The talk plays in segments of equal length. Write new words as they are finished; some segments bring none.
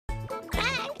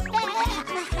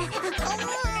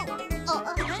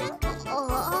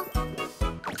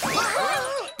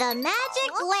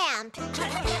lamp.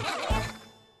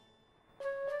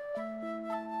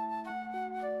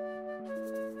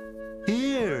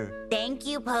 Here. Thank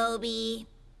you, Poby.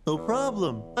 No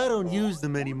problem. I don't use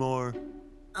them anymore.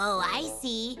 Oh, I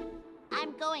see.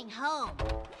 I'm going home.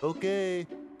 Okay.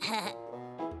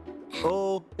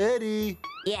 Oh, Eddy.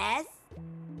 Yes?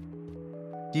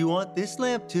 Do you want this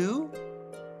lamp too?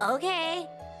 Okay.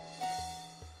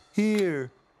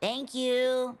 Here. Thank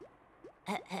you.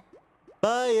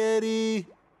 Bye, Eddy.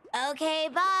 Okay,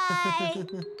 bye.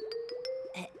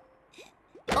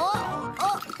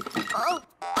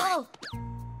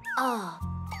 Oh,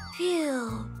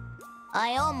 phew.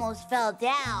 I almost fell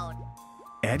down.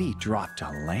 Eddy dropped a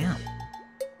lamp.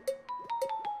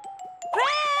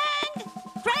 Crang!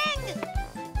 Crang!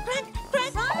 Crang!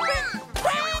 Crang! Crang!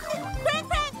 Crang! Crang!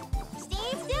 Crang!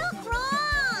 Stay still,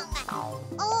 Crong.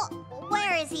 Oh,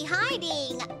 where is he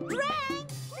hiding? Crang!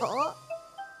 Oh.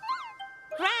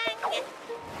 Crang!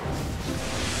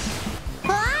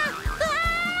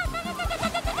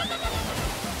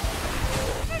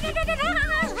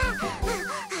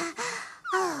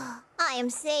 I am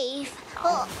safe.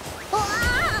 Oh. Oh.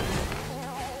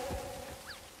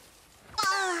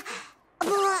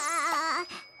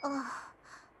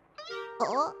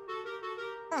 Oh.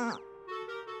 Oh.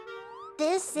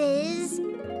 This is...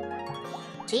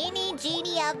 Genie,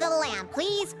 Genie of the lamp,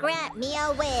 please grant me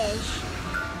a wish.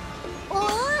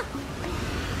 Oh.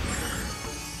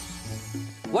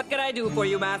 What can I do for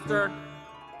you, Master?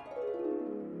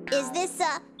 Is this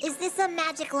a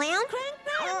magic lamp?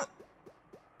 Crang!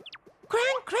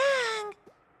 Crang! Crang!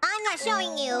 I'm not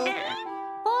showing you.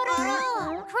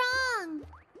 Pororo, Crong.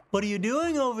 What are you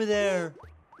doing over there?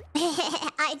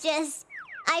 I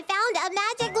found a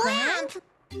magic lamp.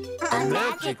 A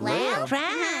magic lamp?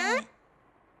 Crang!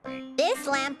 This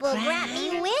lamp will grant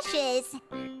me wishes.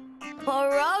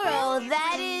 Pororo,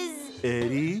 that is...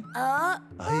 Eddy, I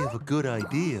have a good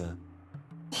idea.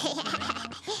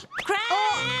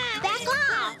 Crang! Back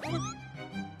off!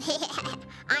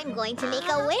 I'm going to make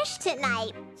a wish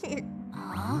tonight.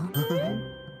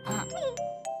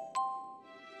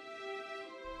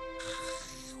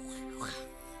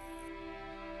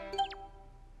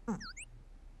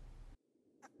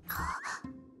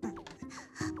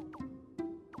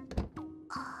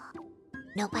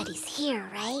 Nobody's here,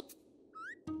 right?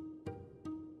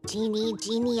 Genie,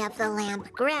 Genie of the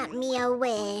lamp, grant me a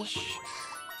wish.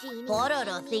 Genie,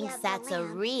 Pororo Genie thinks of the that's a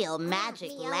real grant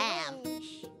magic me a lamp.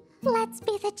 wish. Let's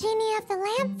be the Genie of the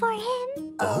lamp for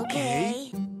him.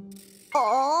 Okay.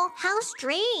 Oh, how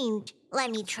strange.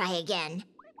 Let me try again.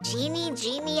 Genie,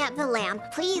 Genie of the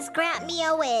lamp, please grant me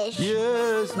a wish.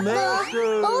 Yes,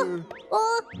 Master.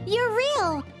 Oh, you're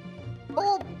real.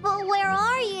 Oh, but where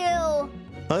are you?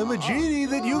 I'm a genie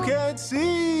that you can't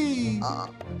see.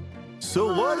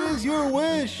 So what is your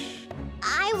wish?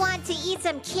 I want to eat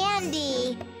some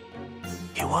candy.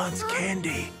 He wants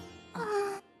candy.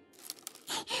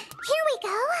 Here we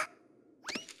go.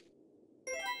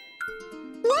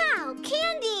 Wow,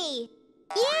 candy!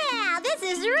 Yeah, this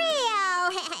is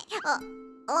real!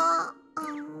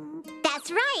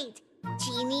 That's right.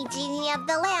 Genie, Genie of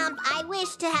the lamp, I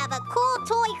wish to have a cool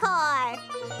toy car.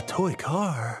 A toy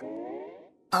car?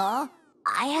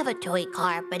 I have a toy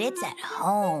car, but it's at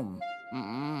home.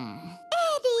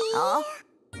 Eddy! Oh?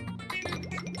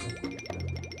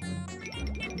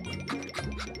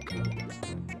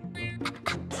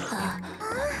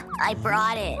 I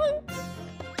brought it.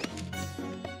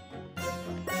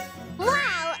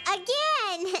 Wow,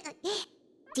 again!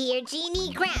 Dear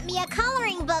Genie, grant me a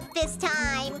coloring book this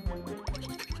time.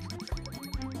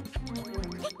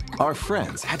 Our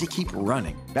friends had to keep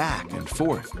running back and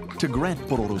forth to grant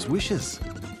Pororo's wishes.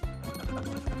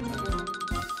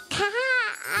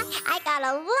 I got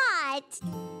a lot.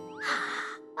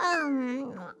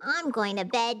 I'm going to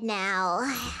bed now.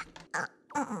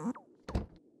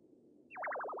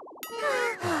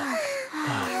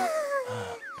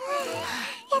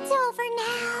 It's over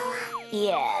now.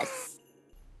 Yes.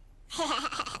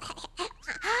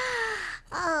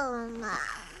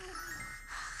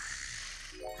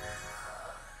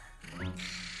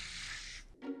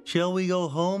 Shall we go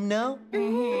home now?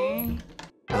 Mm-hmm.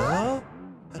 Huh?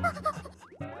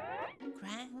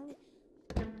 Crang.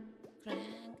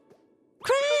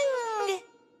 Crang.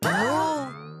 Crang!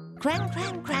 Oh! Crang,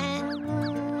 crang,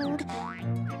 crang.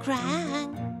 Crang.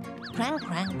 Crang,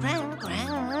 crang, crang,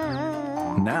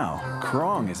 crang. Now,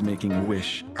 Crong is making a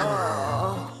wish.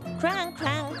 Crang,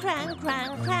 crang, crang,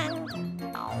 crang, crang.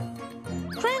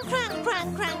 Crang, crang,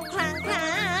 crang, crang, crang,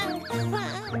 crang.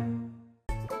 Crang.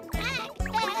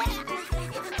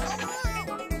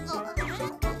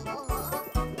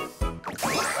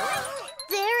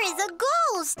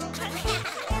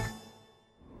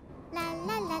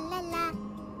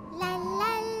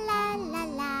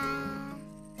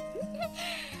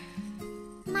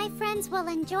 Toons will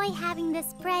enjoy having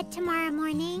this bread tomorrow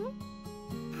morning.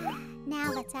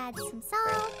 Now let's add some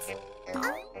salt. I'm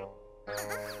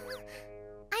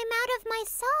out of my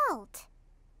salt.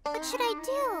 What should I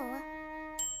do?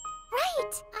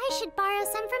 Right! I should borrow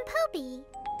some from Poby.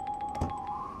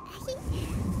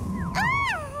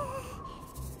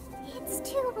 It's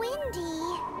too windy.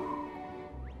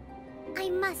 I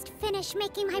must finish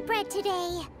making my bread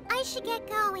today. I should get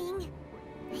going.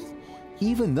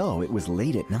 Even though it was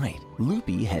late at night,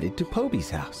 Loopy headed to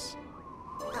Poby's house.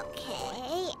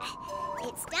 Okay,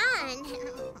 it's done.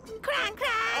 Crong,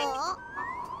 crong! Oh.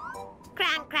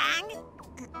 Crong, crong.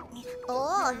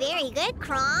 Oh, very good,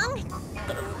 Crong.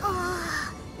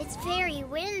 Oh, it's very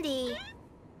windy.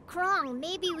 Crong,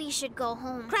 maybe we should go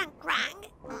home. Crong, crong!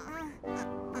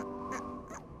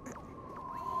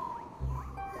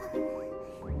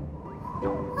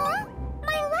 Huh?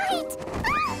 My light!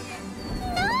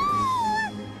 No!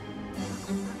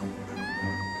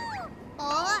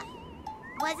 Oh,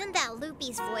 wasn't that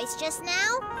Loopy's voice just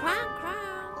now? Crong, crong!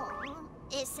 Oh,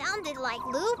 it sounded like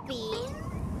Loopy.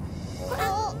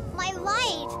 Oh, my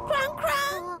light! Crong,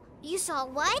 crong! Oh, you saw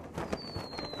what?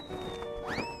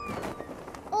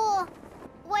 Oh,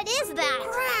 what is that?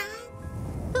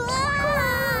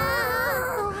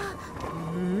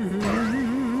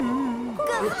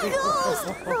 Ghost!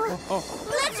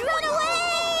 Let's run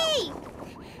away!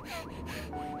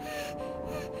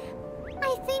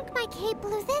 I think my cape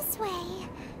blew this way.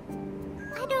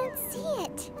 I don't see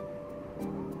it.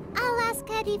 I'll ask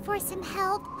Eddy for some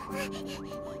help.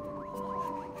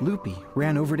 Loopy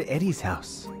ran over to Eddy's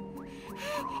house.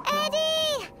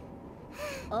 Eddy!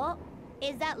 Oh,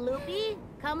 is that Loopy?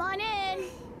 Come on in.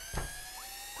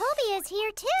 Poby is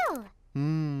here too.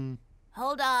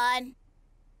 Hold on.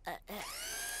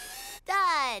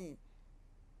 Done.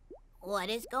 What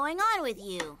is going on with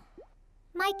you?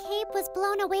 My cape was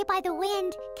blown away by the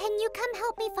wind. Can you come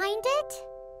help me find it?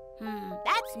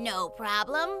 That's no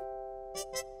problem.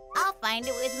 I'll find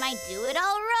it with my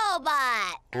do-it-all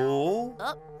robot. Oh?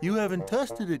 Oh, You haven't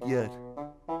tested it yet.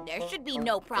 there should be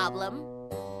no problem.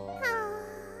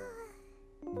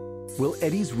 Will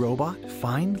Eddy's robot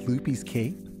find Loopy's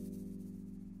cape?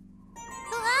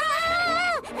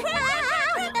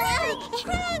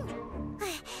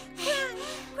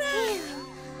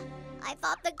 I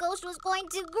thought the ghost was going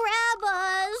to grab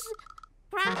us.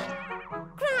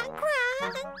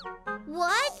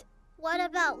 What? What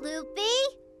about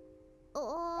Loopy?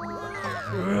 Oh.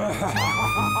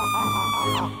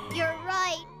 You're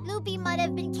right. Loopy might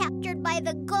have been captured by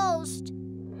the ghost.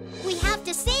 We have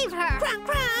to save her.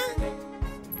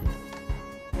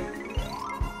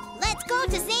 Let's go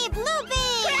to save Loopy.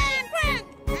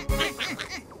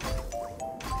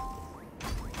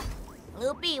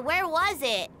 Loopy, where was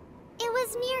it? It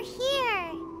was near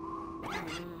here.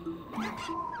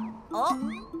 Oh,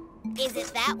 is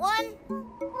it that one?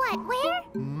 What, where?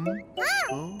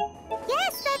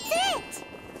 Yes, that's it.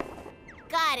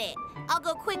 Got it. I'll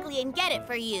go quickly and get it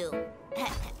for you.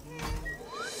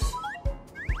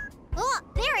 Oh,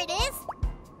 there it is.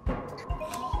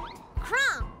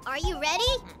 Crong, are you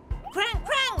ready?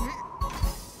 Crong!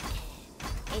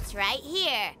 It's right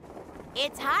here.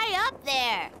 It's high up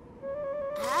there.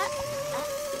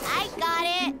 I got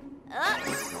it.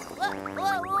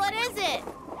 What is it?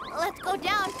 Let's go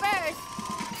down first.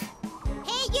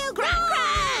 Hey, you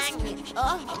Crong! A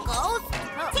ghost?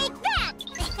 Take that!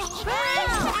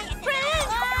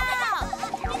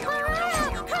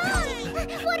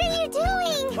 What are you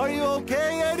doing? Are you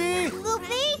okay, Eddy?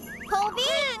 Loopy?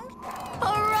 Poby?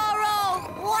 Pororo,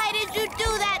 why did you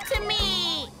do that to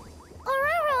me?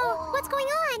 Ororo, what's going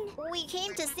on? We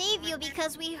came to save you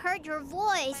because we heard your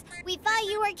voice. We thought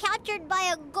you were captured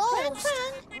by a ghost.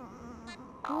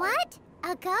 What?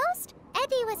 A ghost?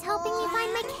 Eddy was helping me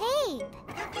find my cape.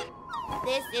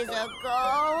 This is a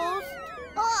ghost?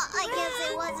 Oh, I guess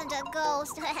it wasn't a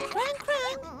ghost.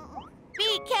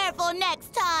 Be careful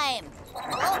next time.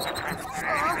 Oh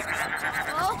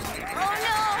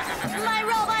no! My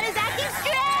robot is acting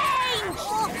strange!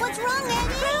 Oh, what's wrong,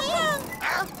 Eddy?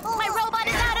 My robot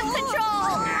is out of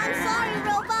control! I'm sorry,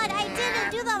 robot. I didn't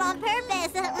do that on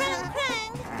purpose.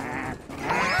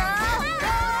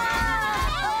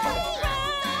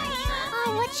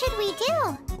 What should we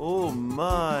do? Oh,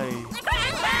 my.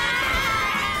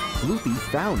 Loopy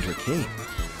found her cape,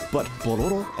 but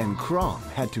Pororo and Crong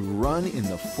had to run in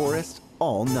the forest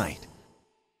all night.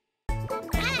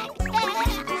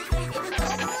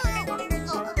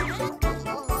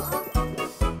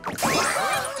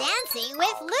 Dancing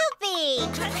with Loopy.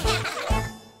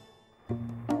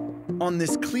 On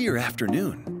this clear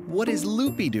afternoon, what is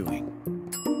Loopy doing?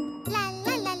 La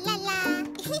la la la la.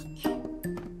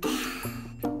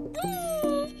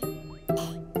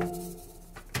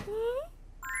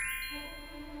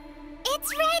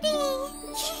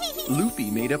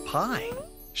 made a pie.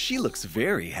 She looks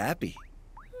very happy.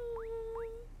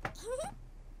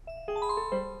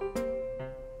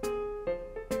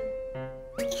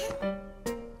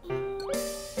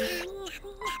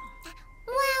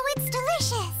 Wow, it's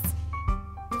delicious.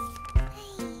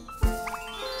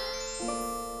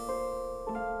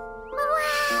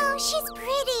 Wow, she's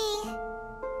pretty.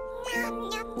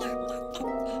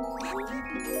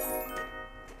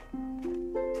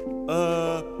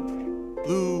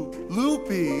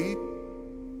 Loopy?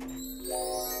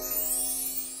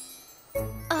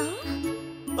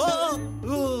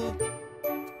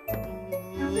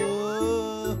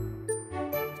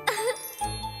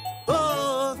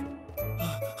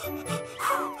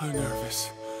 I'm nervous.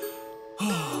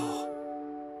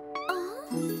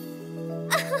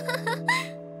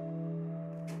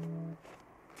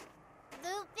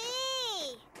 Loopy!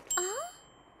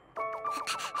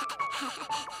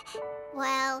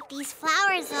 Well, these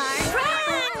flowers are...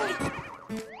 Crang!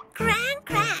 Crang,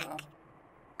 crang!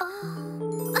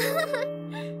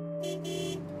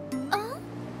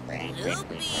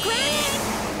 Loopy!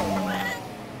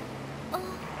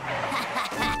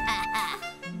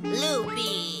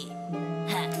 Loopy!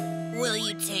 Will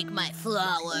you take my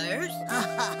flowers?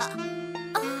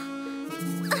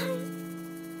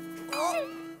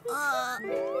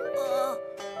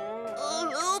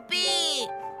 Loopy!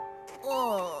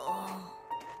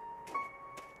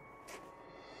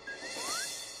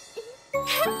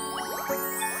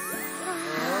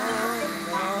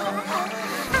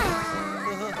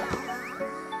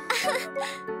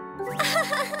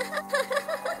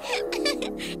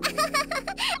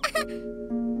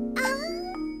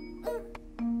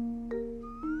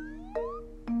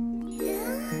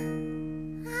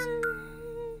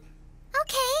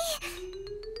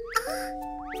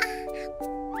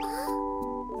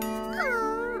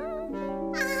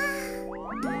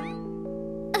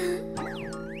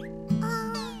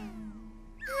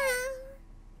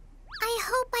 I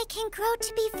hope I can grow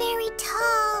to be very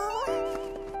tall.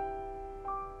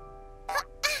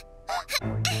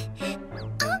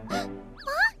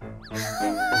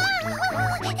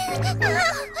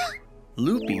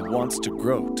 Loopy wants to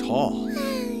grow tall.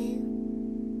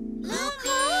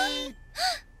 Loopy!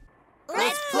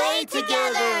 Let's play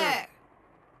together!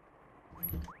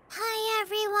 Hi,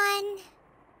 everyone.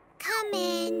 Come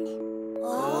in.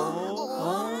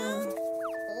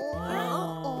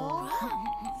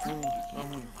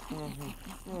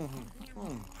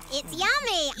 It's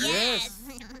yummy! Yes!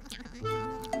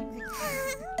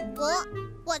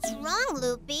 What's wrong,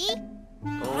 Loopy?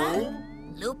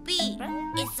 Loopy,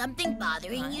 is something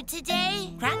bothering you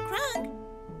today? Crong, crong.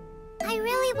 I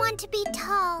really want to be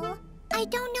tall. I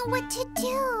don't know what to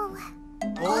do.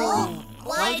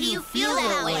 Why do you feel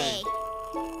that way?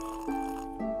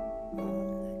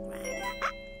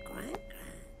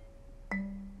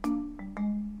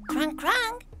 Crong,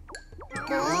 crong.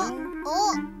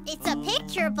 It's a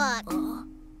picture book.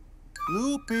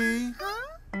 Loopy,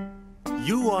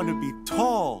 you want to be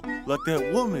tall like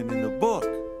that woman in the book.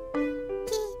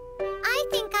 I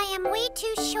think I am way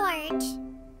too short.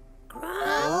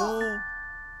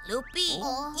 Loopy,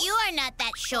 you are not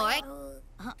that short.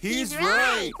 He's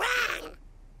right.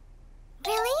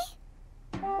 Really?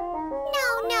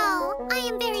 No, I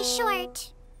am very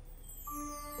short.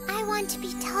 I want to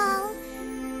be tall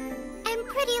and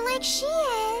pretty like she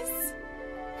is.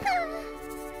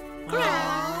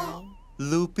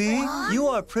 Loopy, you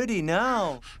are pretty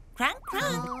now. Crong,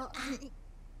 crong.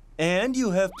 And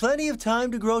you have plenty of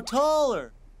time to grow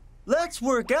taller. Let's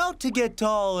work out to get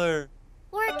taller.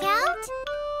 Work out?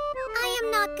 I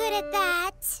am not good at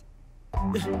that.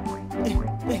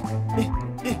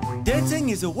 Dancing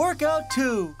is a workout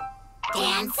too.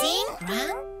 Dancing?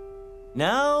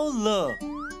 Now look.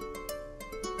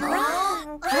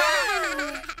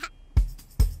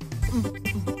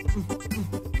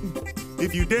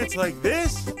 If you dance like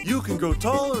this, you can grow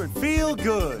taller and feel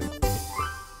good.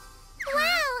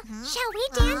 Wow! Shall we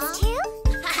dance too?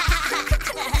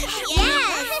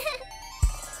 Yes!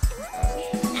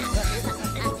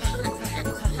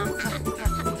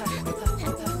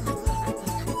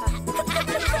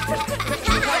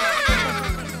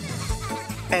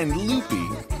 And Loopy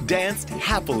danced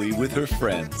happily with her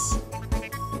friends.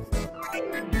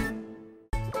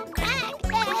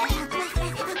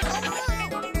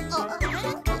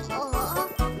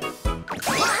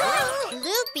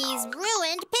 Loopy's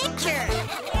ruined picture.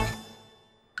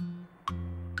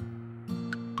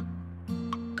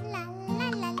 La la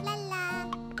la la la.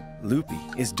 Loopy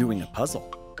is doing a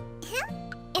puzzle.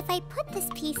 If I put this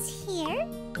piece here...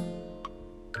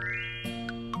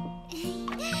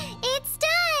 It's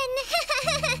done!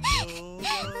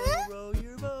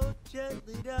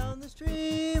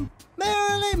 Stream.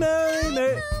 Merrily, merrily,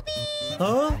 merrily.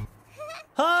 Huh?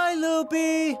 Hi,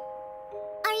 Loopy.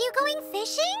 Are you going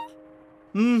fishing?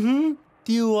 Mm-hmm.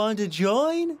 Do you want to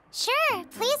join? Sure.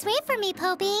 Please wait for me,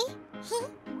 Poby.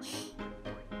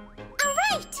 All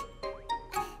right.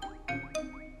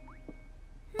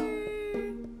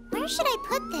 Where should I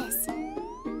put this?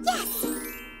 Yes.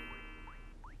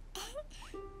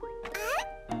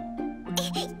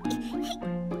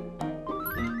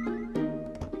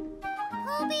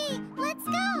 Poby, let's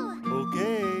go.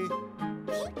 Okay.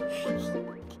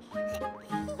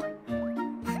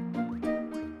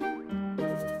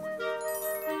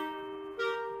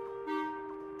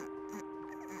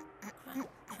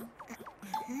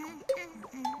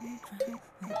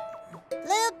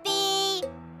 Loopy!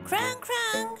 Crong,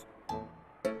 Crong!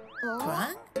 Oh,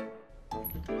 Crong?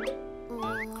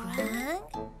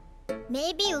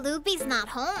 maybe Loopy's not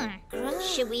home.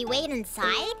 Should we wait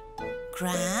inside?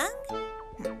 Crong?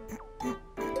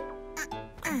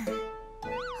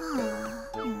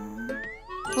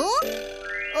 Oh?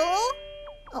 Oh?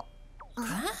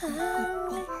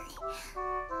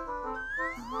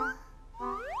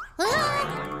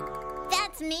 Oh.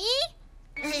 That's me?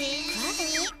 Oh,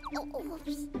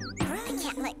 I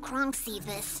can't let Crong see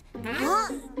this. Huh?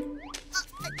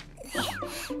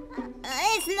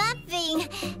 It's nothing.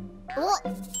 Oh.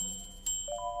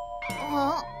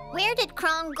 Oh, where did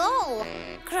Crong go?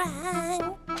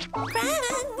 Crong! Crong!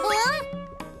 Huh?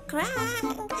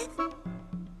 Crong!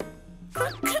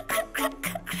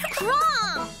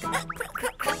 Crong!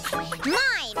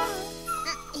 Mine!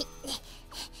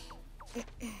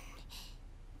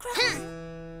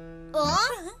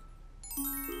 Oh?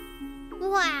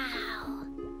 Wow.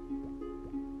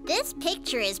 This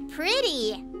picture is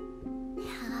pretty.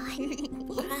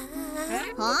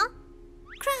 Huh?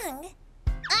 Crong!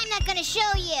 I'm not gonna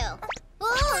show you.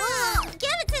 Oh,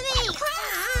 give it to me.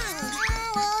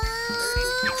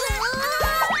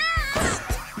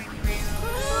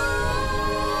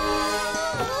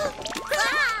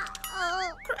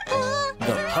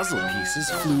 The puzzle pieces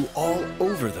flew all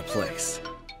over the place.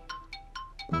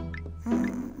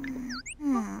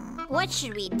 What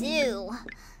should we do?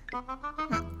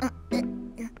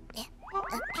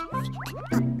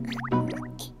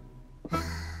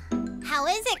 How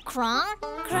is it, Crong?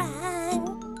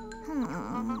 Crong!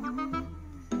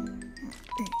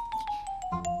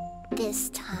 This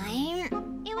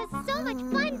time... It was so much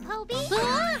fun, Poby.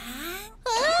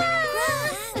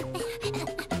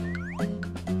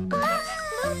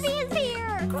 Loopy is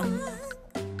here!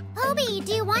 Poby,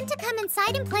 do you want to come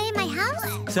inside and play in my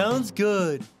house? Sounds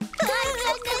good.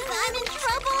 I'm in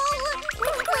trouble!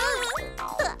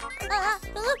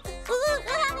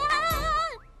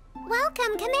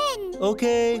 Welcome, come in.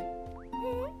 Okay.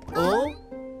 Oh?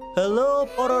 Hello,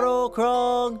 Pororo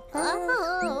Crong.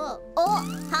 Oh,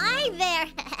 hi there.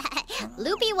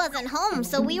 Loopy wasn't home,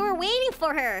 so we were waiting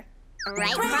for her.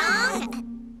 Right, Crong?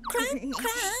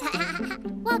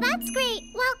 Well, that's great.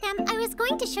 Welcome. I was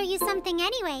going to show you something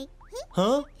anyway.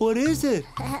 Huh? What is it?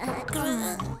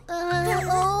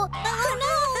 Oh,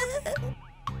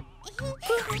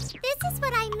 This is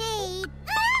what I made.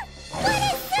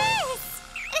 What is this?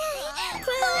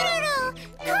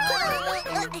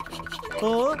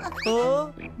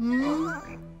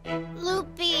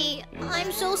 Loopy,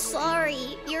 I'm so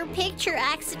sorry. Your picture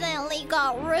accidentally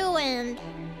got ruined.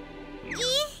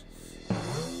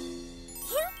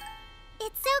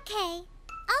 It's okay.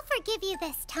 I'll forgive you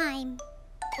this time.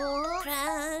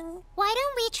 Crong! Why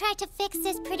don't we try to fix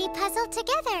this pretty puzzle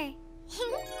together?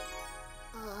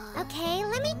 Okay,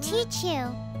 let me teach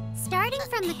you. Starting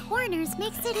from the corners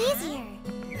makes it easier.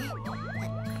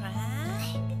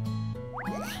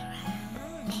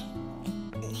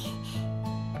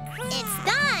 It's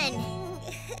done!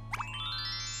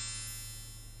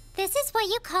 This is what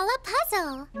you call a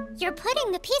puzzle. You're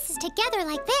putting the pieces together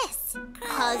like this.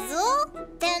 Puzzle?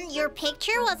 Then your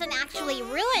picture wasn't actually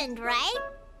ruined, right?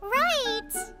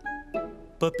 Right.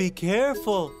 But be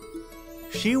careful.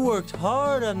 She worked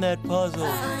hard on that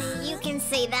puzzle. You can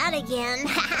say that again.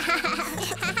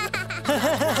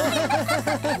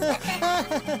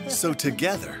 So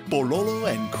together, Pororo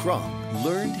and Crong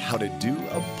learned how to do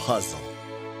a puzzle.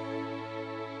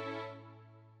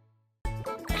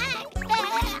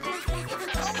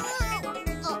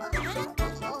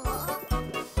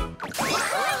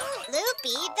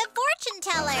 Loopy, the fortune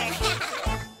teller.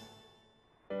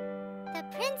 The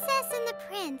princess and the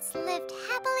prince lived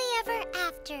happily ever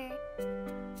after.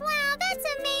 Wow, that's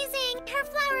amazing! Her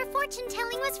flower fortune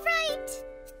telling was right.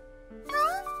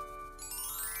 Huh?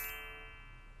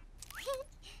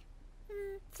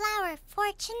 Flower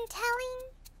fortune telling?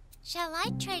 Shall I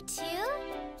try too?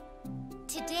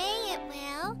 Today it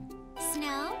will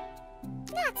snow,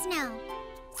 not snow.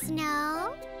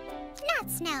 Snow, not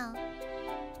snow.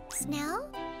 Snow,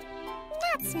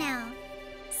 not snow.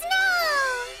 Snow!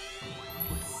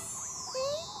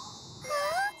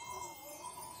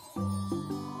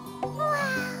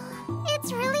 Wow,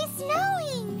 it's really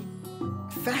snowing.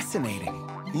 Fascinating.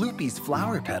 Loopy's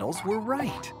flower petals were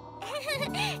right.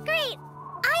 Great,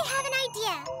 I have an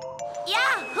idea.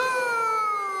 Yahoo!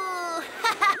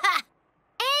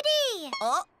 Eddy!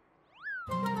 Oh,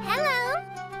 Hello.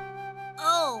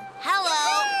 oh,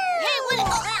 hello. Hey, what?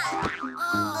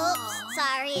 Oops,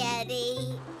 sorry,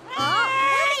 Eddy. Oh,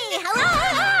 hey,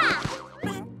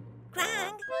 hello.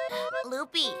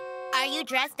 Loopy, are you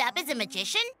dressed up as a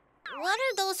magician? What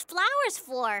are those flowers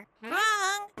for?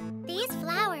 These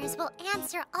flowers will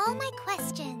answer all my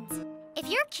questions. If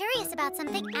you're curious about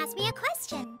something, ask me a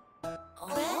question.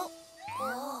 Oh.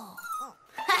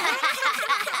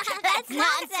 That's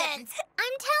nonsense.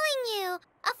 I'm telling you,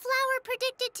 a flower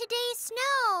predicted today's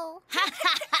snow.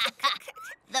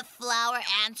 The flower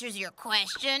answers your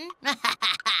question?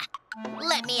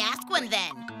 Let me ask one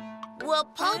then. Will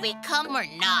Poby come or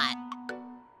not?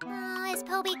 Is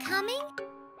Poby coming?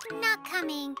 Not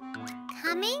coming.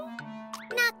 Coming?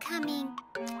 Not coming.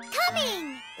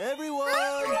 Coming!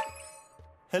 Everyone!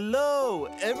 Hello!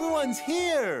 Everyone's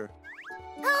here!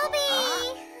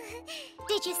 Poby!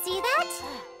 Did you see that?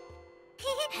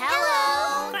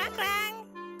 Hello.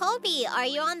 Poby, are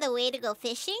you on the way to go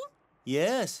fishing?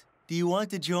 Yes. Do you want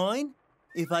to join?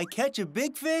 If I catch a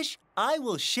big fish, I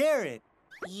will share it.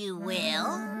 You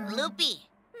will? Loopy,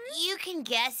 you can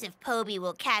guess if Poby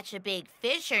will catch a big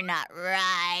fish or not,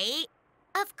 right?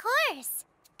 Of course.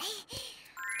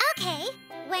 Okay,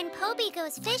 when Poby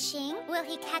goes fishing, will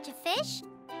he catch a fish?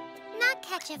 Not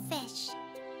catch a fish.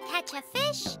 Catch a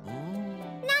fish?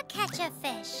 Not catch a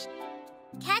fish.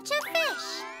 Catch a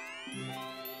fish.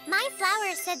 My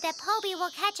flower said that Poby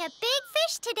will catch a big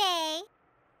fish today.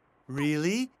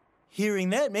 Really? Hearing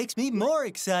that makes me more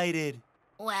excited.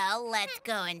 Well, let's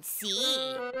go and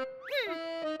see.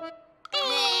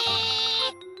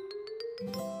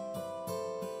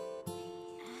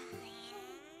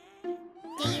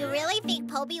 Do you really think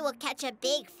Poby will catch a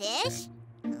big fish?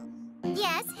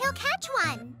 Yes, he'll catch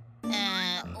one.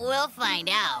 We'll find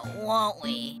out, won't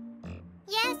we?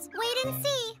 Yes, wait and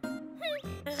see.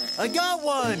 I got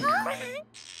one!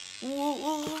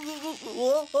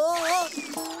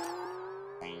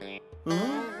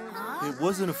 Huh? It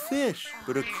wasn't a fish,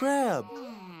 but a crab.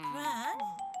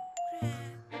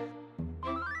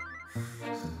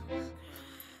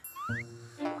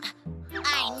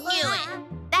 I knew it.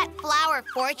 That flower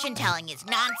fortune telling is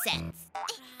nonsense.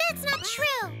 That's not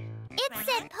true. It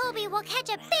said Poby will catch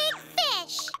a big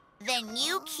fish. Then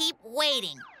you keep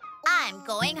waiting. I'm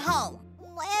going home.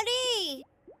 Eddy!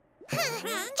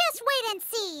 Just wait and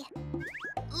see.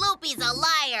 Loopy's a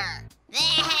liar.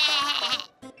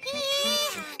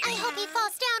 I hope he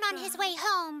falls down on his way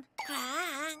home.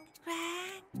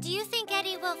 Do you think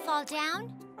Eddy will fall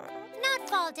down? Not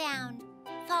fall down.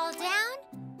 Fall down?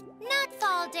 Not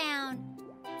fall down.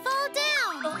 Fall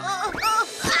down.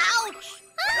 Ouch!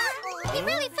 He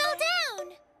really fell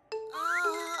down.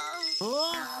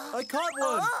 Oh, I caught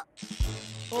one!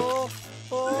 Oh,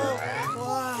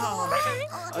 wow!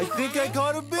 I think I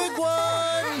caught a big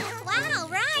one! Wow,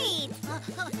 right!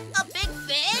 A big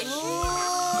fish?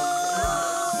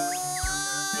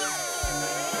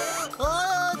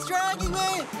 Oh, it's dragging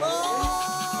me!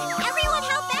 Oh! Everyone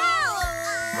help out!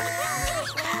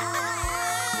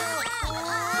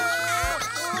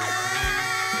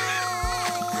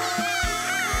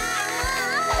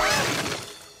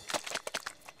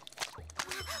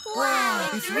 Wow,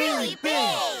 it's really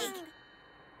big!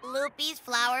 Loopy's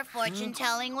flower fortune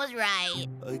telling was right.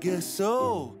 I guess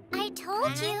so. I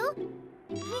told you.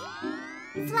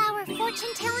 Flower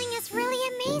fortune telling is really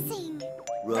amazing.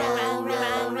 Row,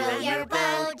 row your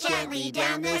boat gently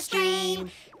down the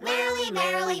stream. Merrily,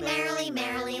 merrily, merrily,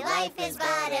 merrily, life is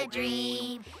but a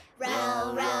dream.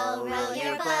 Row, row, row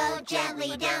your boat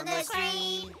gently down the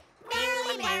stream.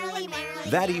 Merrily, merrily, merrily.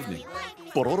 That evening,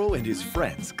 Pororo and his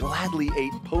friends gladly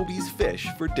ate Poby's fish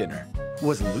for dinner.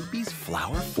 Was Loopy's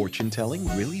flower fortune-telling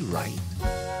really right?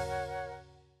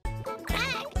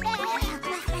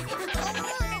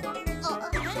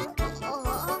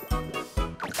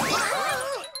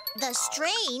 The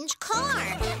strange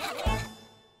car.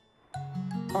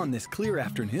 On this clear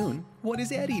afternoon, what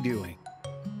is Eddy doing?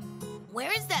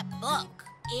 Where is that book?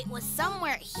 It was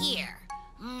somewhere here.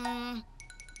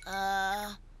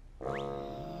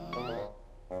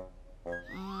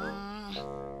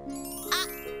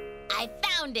 I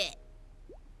found it.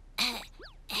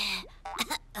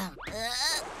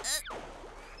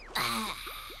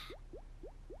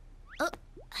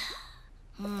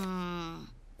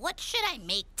 What should I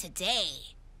make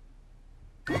today?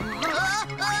 A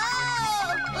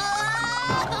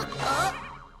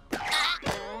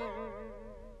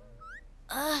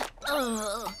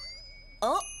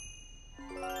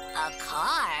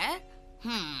car?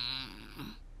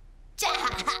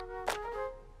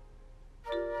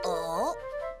 Oh.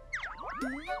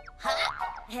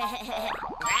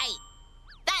 Right.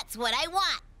 That's what I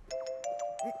want.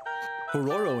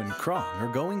 Pororo and Crong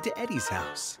are going to Eddy's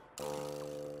house.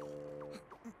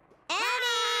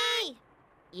 Eddy!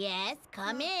 Yes,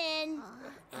 come in.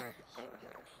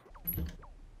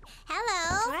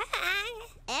 Hello.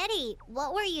 Eddy,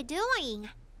 what were you doing?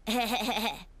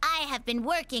 I have been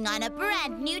working on a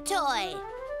brand new toy.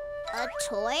 A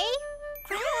toy?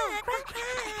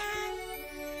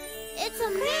 It's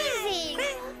amazing!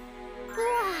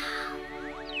 Wow!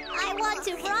 I want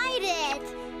to ride it!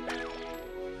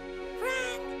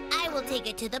 I will take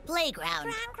it to the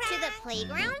playground. To the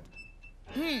playground?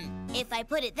 If I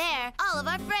put it there, all of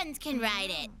our friends can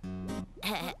ride it.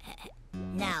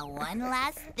 Now, one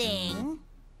last thing.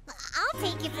 I'll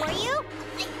take it for you.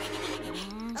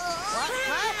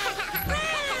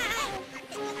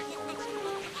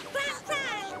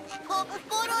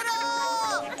 Pororo!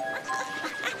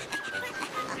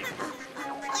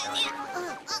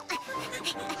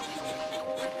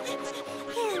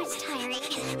 It's tiring.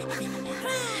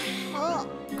 Oh,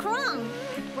 Crong,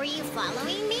 were you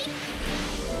following me?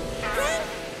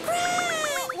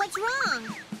 Crong! What's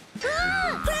wrong?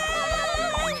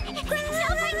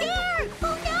 Stop right there!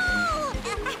 Oh no!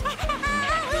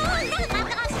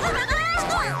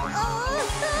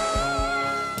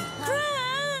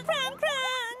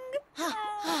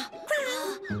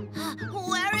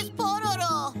 Where is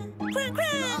Pororo?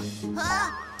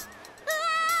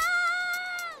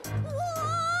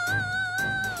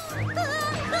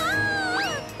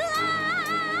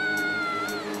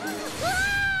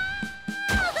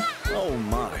 Oh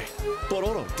my!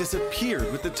 Pororo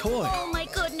disappeared with the toy. Oh my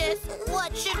goodness!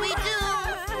 What should we do?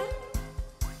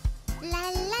 La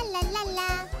la la la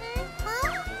la. Huh?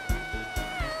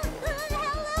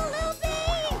 Hello, Loopy!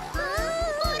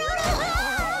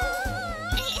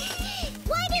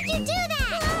 Why did you do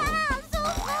that? I'm so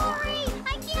sorry. I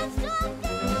can't stop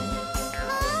this.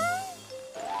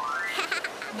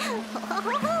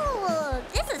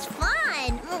 This is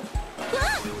fun.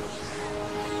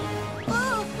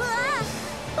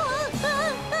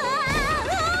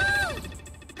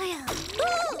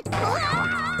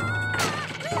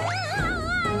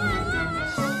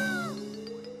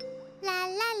 La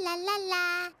la la la la.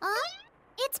 Oh,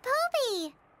 it's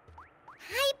Poby.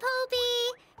 Hi, Poby.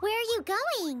 Where are you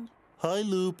going? Hi,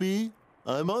 Loopy.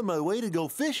 I'm on my way to go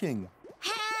fishing.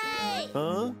 Hey!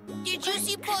 Huh? Did you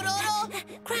see Pororo?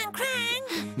 Crong,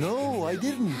 Crong. No, I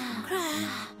didn't.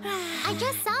 I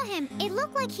just saw him. It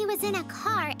looked like he was in a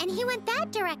car, and he went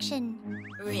that direction.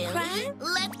 Really?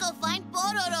 Let's go find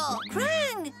Pororo.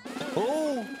 Crong!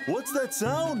 Oh, what's that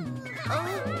sound? We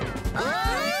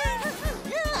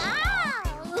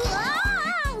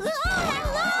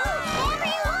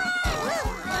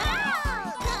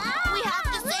have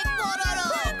to save Pororo.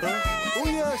 Oh,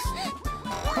 yes.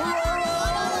 Pororo!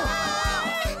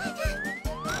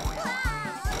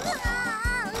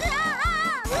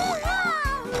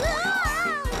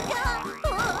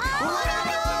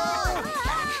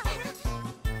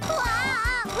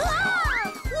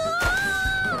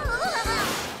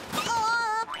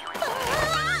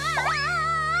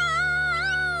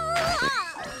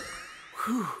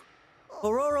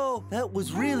 Pororo, that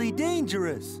was really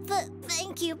dangerous.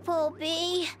 Thank you,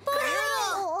 Poby.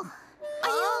 Pororo! Are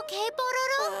you okay,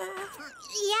 Pororo?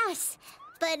 Yes,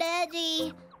 but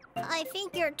Eddy, I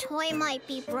think your toy might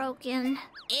be broken.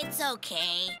 It's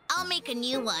okay. I'll make a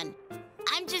new one.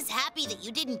 I'm just happy that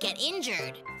you didn't get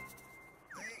injured.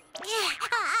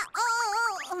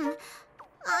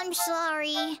 I'm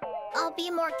sorry. I'll be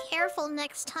more careful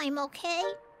next time, okay?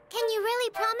 Can you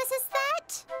really promise us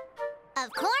that? Of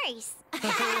course.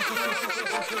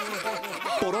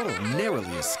 Pororo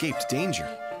narrowly escaped danger.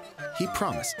 He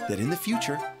promised that in the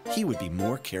future, he would be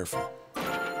more careful.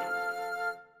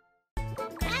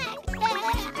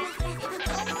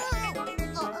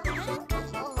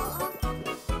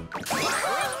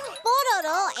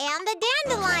 Pororo and the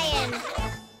dandelion.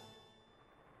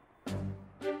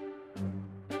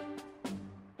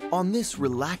 On this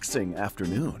relaxing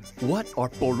afternoon, what are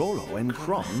Pororo and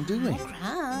Crong doing?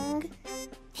 Crong.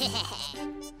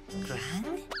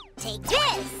 Crong? Take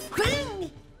this.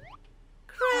 Crong!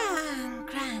 Crong!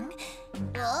 Crong!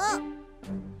 Oh.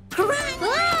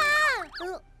 Crong!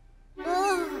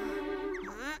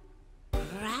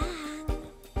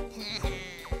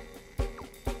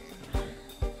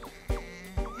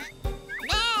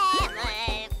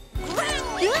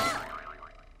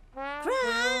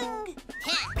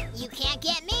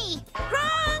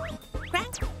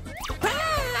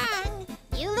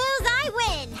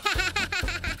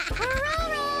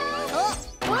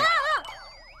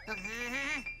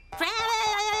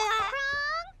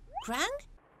 Crong?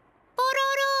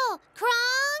 Pororo!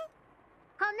 Crong!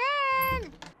 Come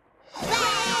in!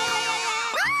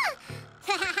 Crong,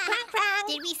 Crong.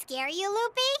 Did we scare you,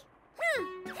 Loopy?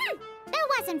 That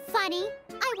wasn't funny.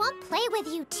 I won't play with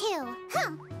you, too.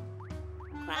 Crong?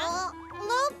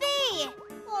 Loopy!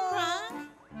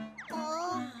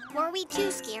 Crong? Were we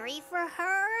too scary for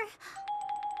her?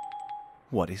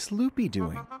 What is Loopy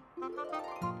doing?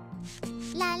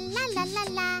 La la la la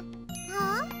la.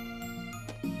 Huh?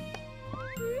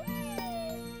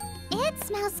 It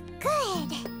smells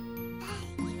good.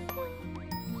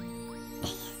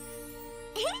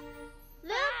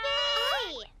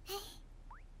 Loopy!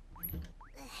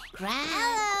 Crong?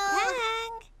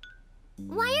 Hello.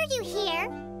 Why are you here?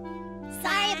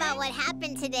 Sorry about what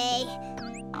happened today.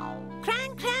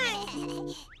 Crong,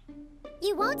 Crong.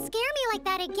 You won't scare me like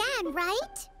that again,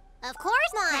 right? Of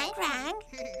course not. Crong?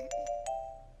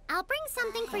 I'll bring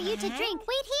something for you to drink.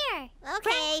 Wait here.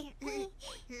 Okay.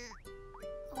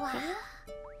 Wow.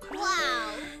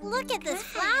 Wow, look at this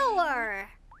flower.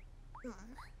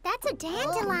 That's a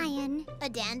dandelion. A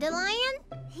dandelion?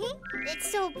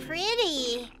 It's so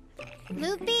pretty.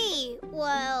 Loopy,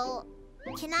 well,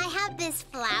 can I have this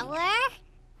flower?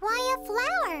 Why a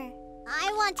flower?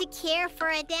 I want to care for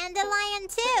a dandelion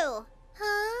too.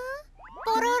 Huh?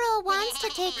 Pororo wants to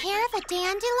take care of a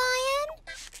dandelion?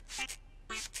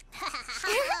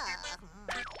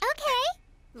 Okay.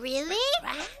 Really?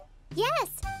 Yes,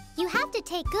 you have to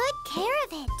take good care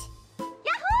of it.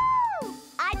 Yahoo!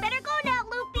 I'd better go now,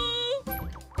 Loopy.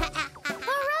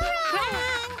 Pororo!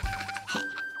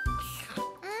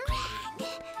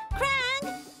 Crong?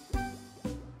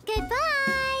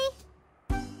 Goodbye.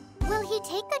 Will he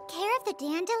take good care of the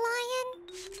dandelion?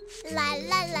 La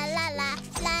la la la la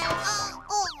la.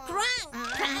 Crong?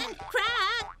 Crong?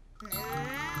 Crong?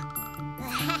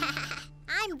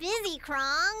 I'm busy,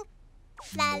 Crong.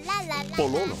 La la la la.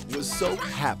 Pororo was so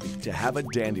happy to have a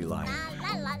dandelion.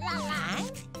 La la la la.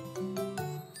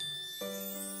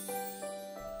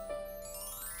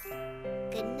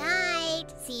 Good night.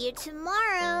 See you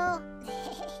tomorrow.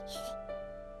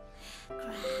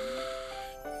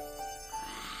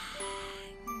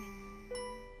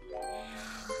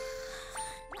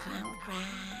 Crong, Crong.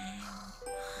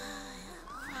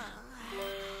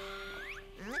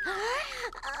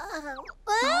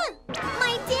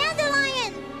 My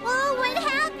dandelion! Oh, what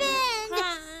happened?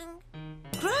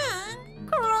 Crong?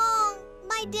 Crong,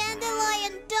 my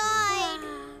dandelion died.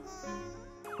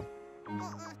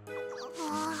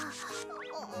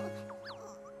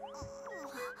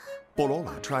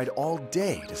 Pororo tried all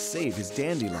day to save his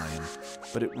dandelion,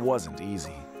 but it wasn't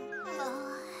easy.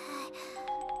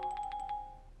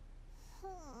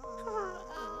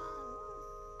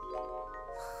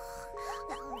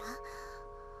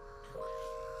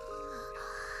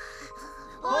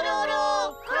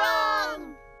 Pororo,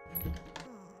 Crong!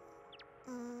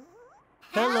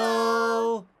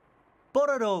 Hello!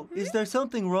 Pororo, is there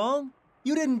something wrong?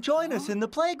 You didn't join us in the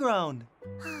playground.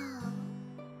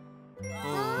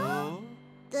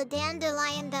 The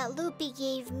dandelion that Loopy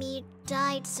gave me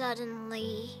died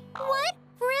suddenly. What?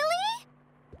 Really?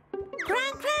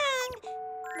 Crong, Crong.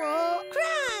 Oh,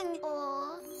 Crong.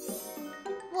 oh.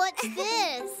 What's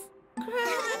this?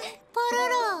 Crong.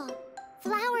 Pororo!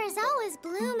 Flowers always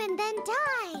bloom and then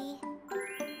die.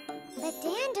 But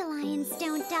dandelions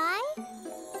don't die.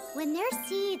 When their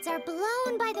seeds are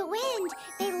blown by the wind,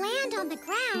 they land on the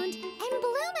ground and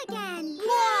bloom again.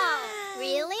 Wow!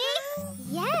 Really?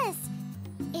 Yes.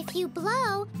 If you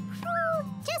blow,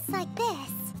 just like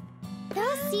this,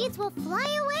 those seeds will fly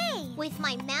away. With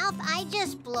my mouth, I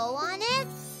just blow on it?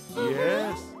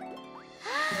 Yes.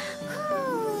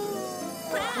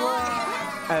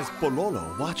 As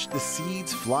Pororo watched the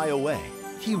seeds fly away,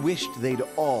 he wished they'd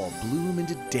all bloom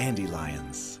into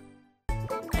dandelions.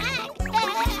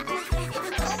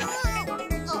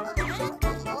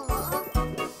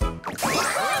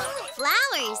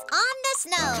 Flowers on the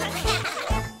snow.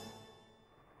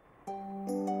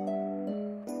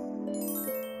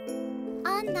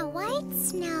 On the white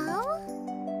snow,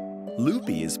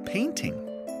 Loopy is painting.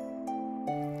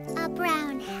 a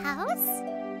brown house,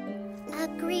 a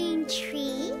green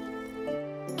tree,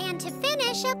 and to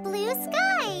finish, a blue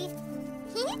sky.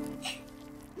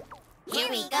 Here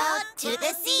we go to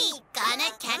the sea,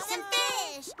 gonna catch some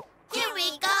fish. Here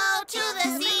we go to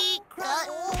the sea.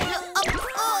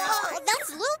 That's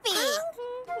Loopy.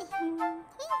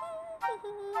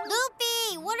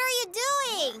 Loopy, what are you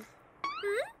doing?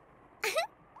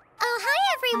 Oh, hi,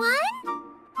 everyone.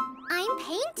 I'm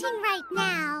painting right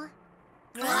now.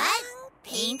 What?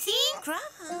 Painting?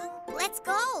 Let's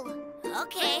go.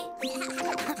 Okay.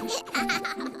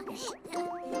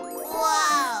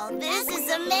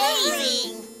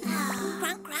 amazing!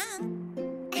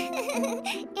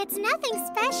 It's nothing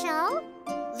special.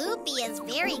 Loopy is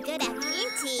very good at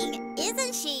painting,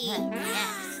 isn't she?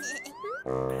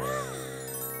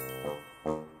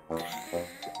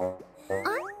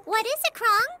 What is it,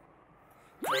 Crong?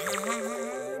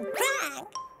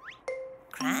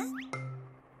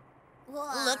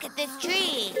 Look at this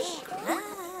tree.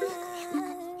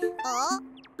 Oh,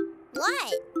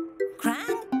 what?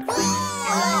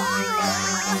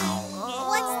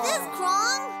 What's this,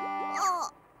 Crong?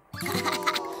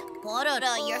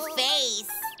 Pororo, your face.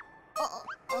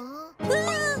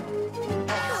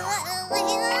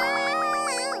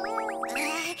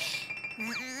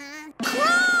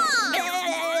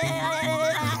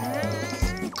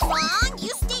 Crong,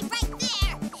 you stay right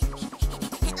there.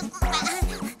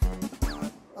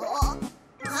 Huh?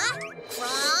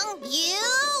 Crong, you?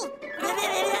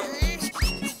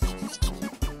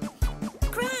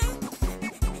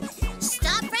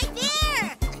 Stop right there.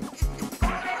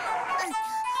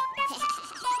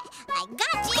 I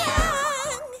got you.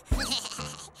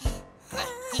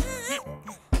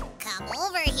 Come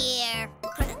over here.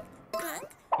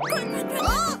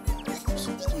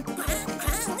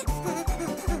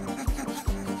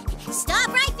 Stop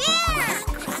right there!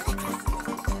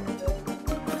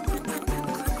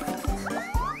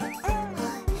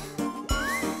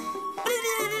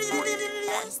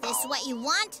 Is this what you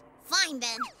want? Fine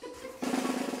then.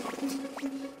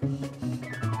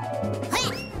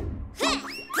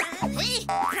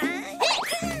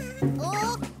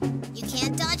 Oh, you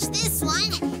can't dodge this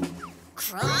one.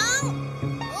 Crong?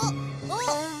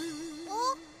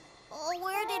 Oh,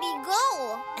 where did he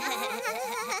go?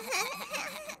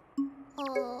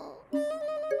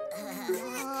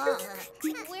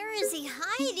 Where is he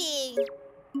hiding?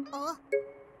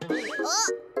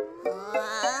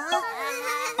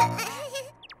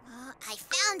 I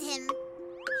found him.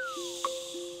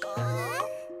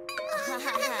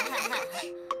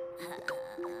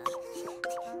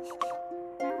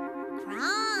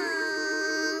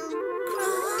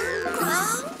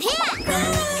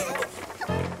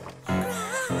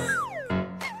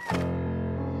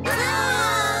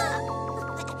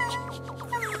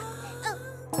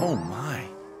 Oh my,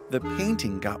 the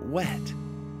painting got wet.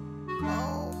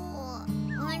 Oh,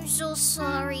 I'm so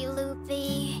sorry,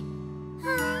 Loopy.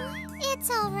 It's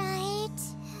all right.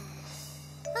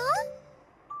 Huh?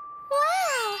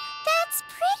 Wow, that's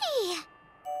pretty.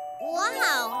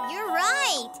 Wow, you're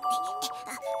right.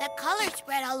 The color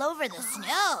spread all over the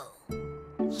snow.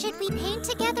 Should we paint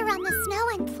together on the snow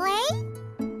and play?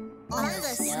 On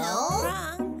the snow?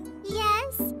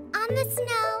 Yes, on the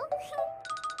snow.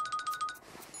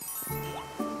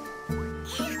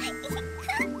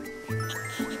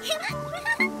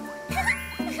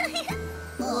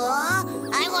 Oh,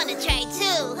 I want to try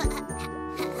too.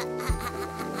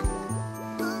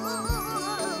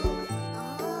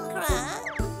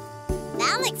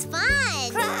 That looks fun.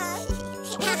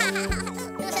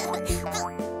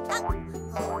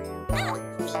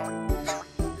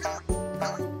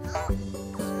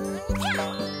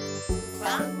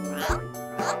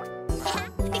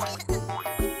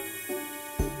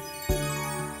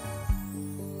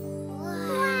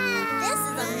 This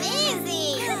is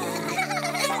amazing.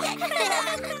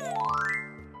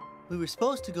 We were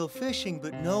supposed to go fishing,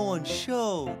 but no one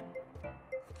showed.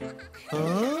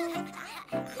 Huh?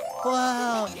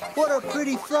 Wow, what a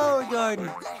pretty flower garden.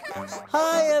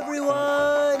 Hi,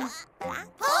 everyone.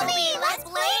 Poby, let's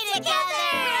play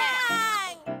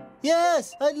together.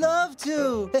 Yes, I'd love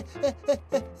to.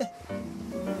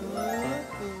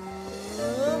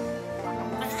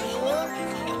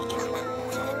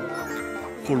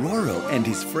 Pororo and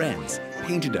his friends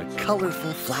painted a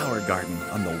colorful flower garden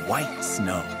on the white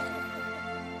snow.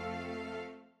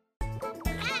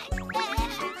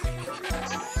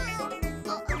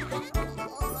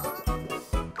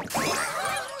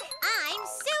 I'm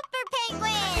Super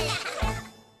Penguin.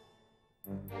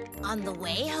 On the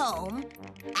way home,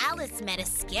 Alice met a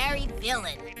scary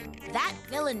villain. That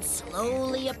villain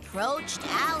slowly approached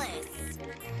Alice.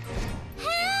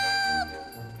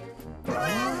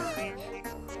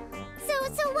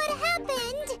 So what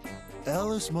happened?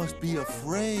 Alice must be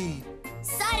afraid.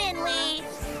 Suddenly,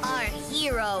 our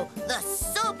hero, the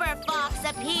Super Fox,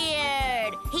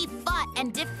 appeared. He fought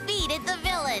and defeated the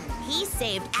villain. He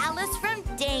saved Alice from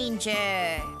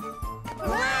danger.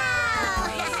 Wow.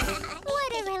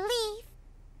 What a relief.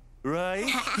 Right?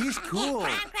 He's cool.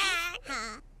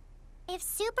 If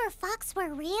Super Fox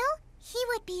were real, he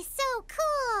would be so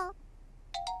cool.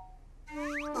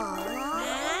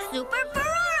 Super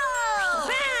Pororo!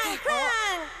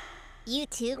 You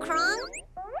too, Crong?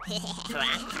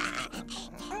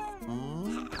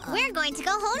 We're going to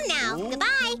go home now.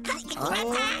 Goodbye.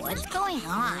 What's going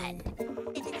on?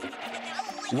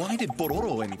 Why did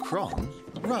Pororo and Crong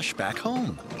rush back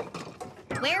home?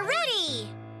 We're ready.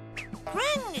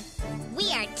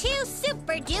 We are two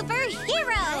super-duper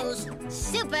heroes.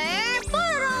 Super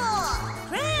Pororo!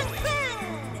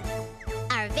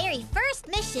 Our very first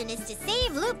mission is to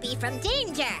save Loopy from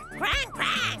danger.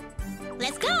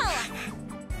 Let's go!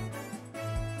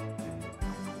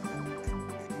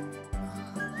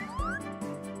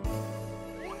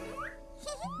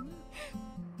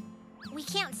 We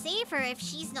can't save her if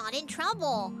she's not in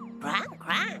trouble.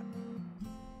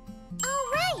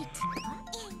 Oh, right!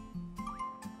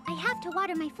 I have to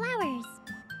water my flowers.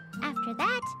 After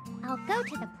that, I'll go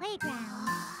to the playground.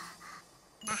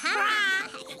 Aha!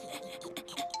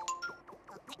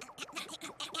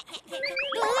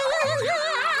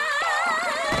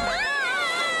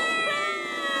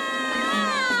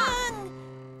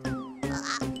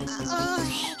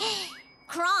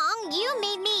 Crong, you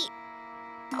made me...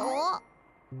 Oh.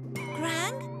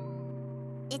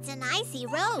 It's an icy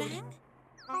road.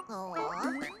 Oh.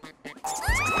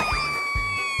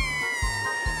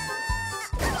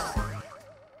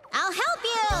 I'll help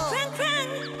you!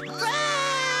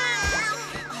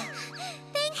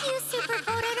 Thank you, Super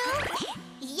Pororo.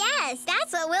 Yes,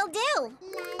 that's what we'll do.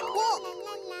 Whoa,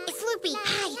 it's Loopy.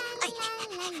 Hi.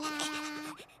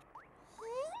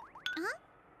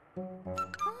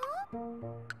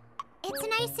 It's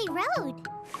an icy road.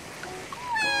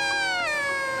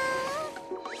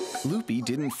 Loopy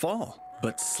didn't fall,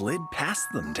 but slid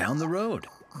past them down the road.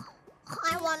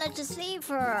 I wanted to save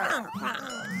her.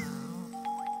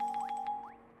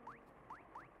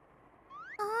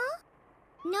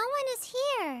 No one is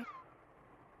here.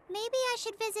 Maybe I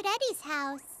should visit Eddy's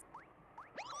house.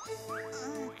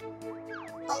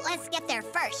 Well, let's get there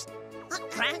first.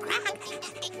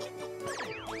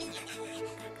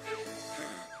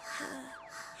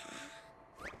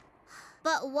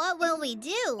 But what will we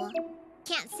do?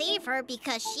 Can't save her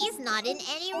because she's not in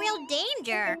any real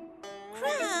danger.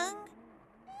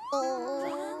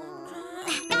 Oh.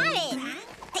 Got it!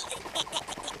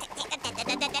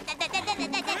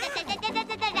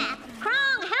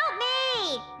 Crong, help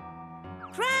me!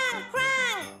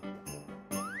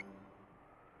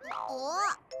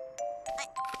 Oh.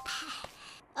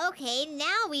 Okay,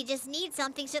 now we just need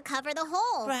something to cover the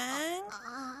hole.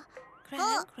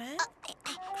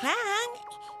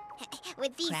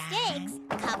 With these sticks,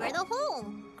 cover the hole.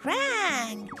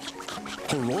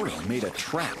 Pororo made a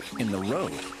trap in the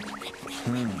road.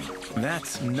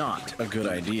 That's not a good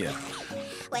idea.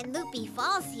 When Loopy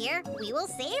falls here, we will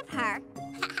save her.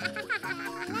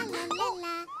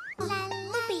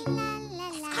 Loopy.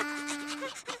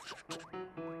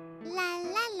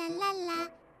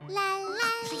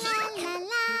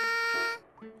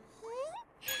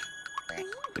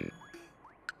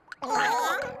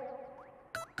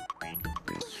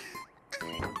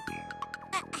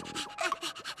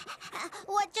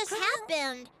 What just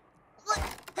happened?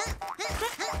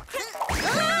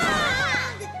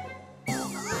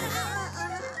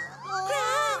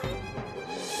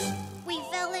 We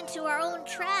fell into our own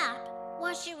trap.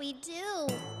 What should we do?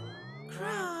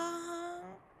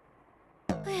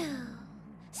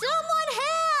 Someone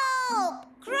help!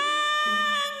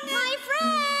 My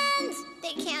friends!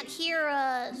 They can't hear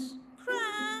us.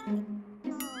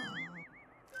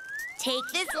 Take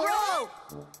this rope!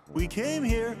 We came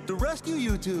here to rescue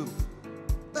you two.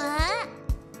 What?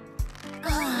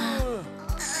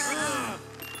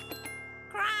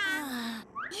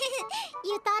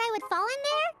 You thought I would fall in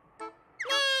there?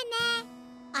 Nah.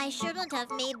 I shouldn't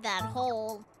have made that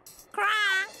hole.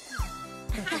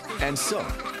 And so,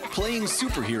 playing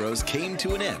superheroes came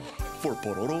to an end for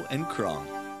Pororo and Crong.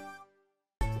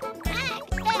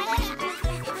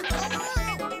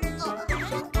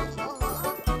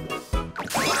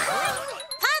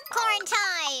 Popcorn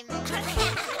time!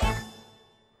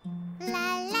 La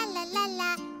la la la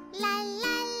la la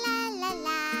la la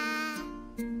la.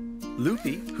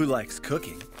 Loopy, who likes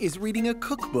cooking, is reading a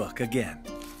cookbook again.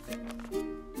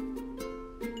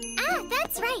 Ah,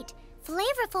 that's right.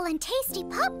 Flavorful and tasty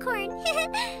popcorn.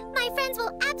 My friends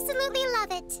will absolutely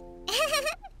love it.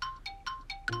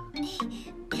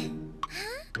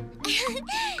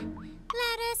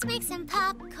 Let us make some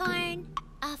popcorn.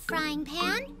 A frying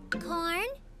pan, corn,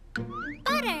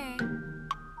 butter.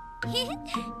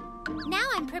 Now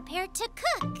I'm prepared to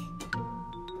cook.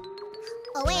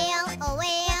 A whale,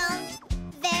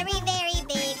 very, very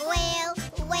big whale.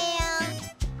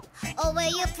 Oh,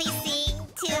 will you please sing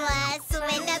to us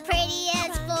with the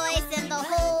prettiest voice in the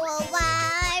whole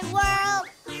wide world?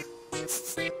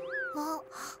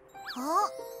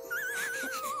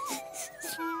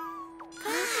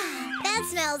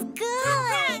 smells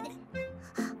good.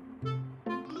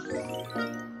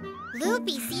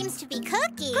 Loopy seems to be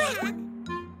cooking.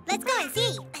 Let's go and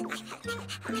see.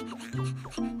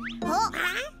 Oh.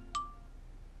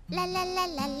 La la la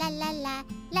la la la la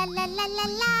la la la la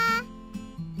la.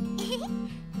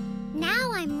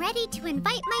 Now I'm ready to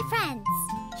invite my friends.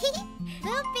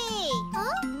 Loopy!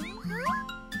 Oh? Huh?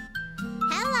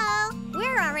 Hello!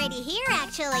 We're already here,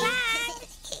 actually.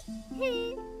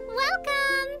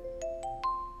 Welcome!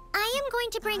 I am going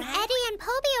to bring Eddy and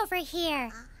Poby over here.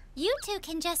 You two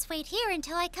can just wait here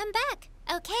until I come back,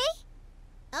 okay?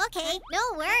 Okay,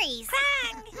 no worries.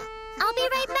 I'll be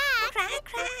right back.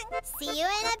 See you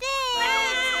in a bit.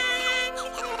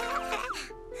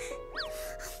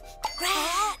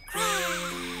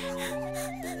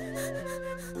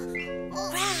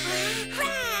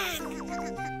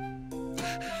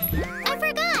 I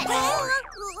forgot!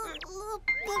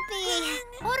 Loopy.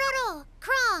 Pororo,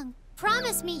 Crong,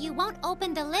 promise me you won't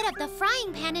open the lid of the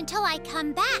frying pan until I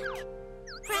come back.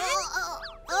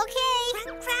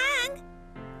 Okay.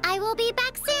 I will be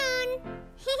back soon.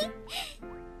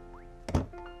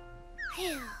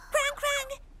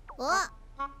 What?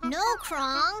 No,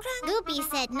 Crong. Loopy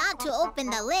said not to open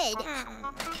the lid.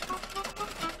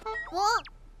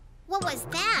 What was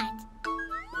that?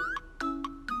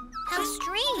 How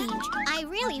strange. I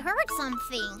really heard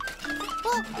something.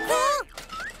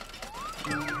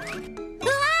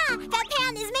 That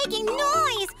pan is making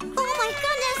noise! Oh my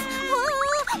goodness!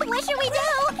 What should we do?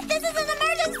 This is an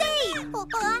emergency!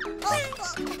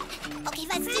 Okay,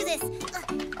 let's do this.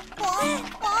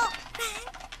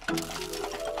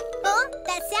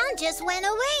 That sound just went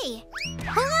away.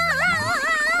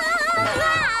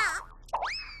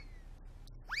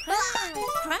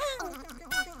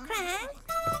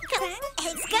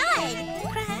 It's good.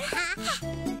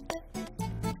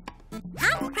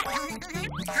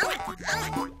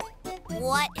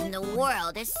 What in the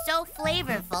world is so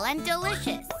flavorful and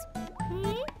delicious?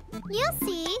 You'll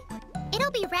see.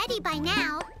 It'll be ready by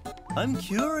now. I'm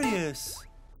curious.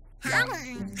 Right!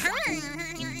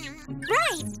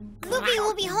 Loopy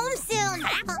will be home soon.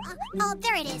 Oh,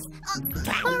 there it is.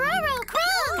 Pororo,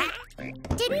 Crong!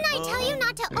 Didn't I tell you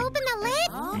not to open the lid?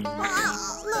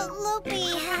 Loopy.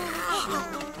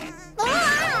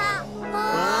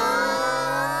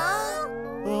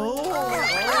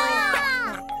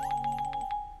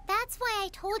 That's why I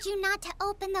told you not to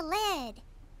open the lid.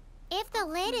 If the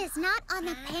lid is not on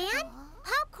the pan,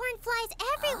 popcorn flies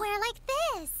everywhere like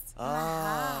this.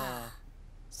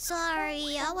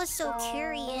 Sorry, I was so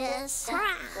curious.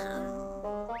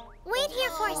 Wait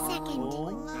here for a second.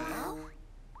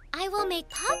 I will make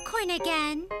popcorn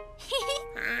again.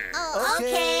 Oh,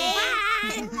 okay.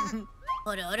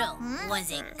 Pororo, was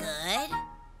it good?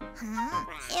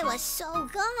 It was so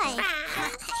good.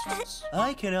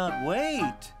 I cannot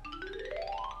wait.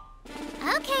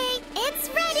 Okay, it's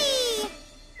ready!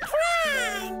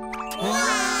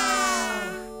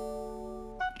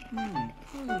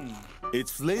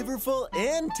 It's flavorful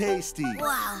and tasty.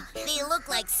 Wow, they look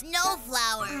like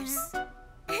snowflowers.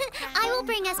 I will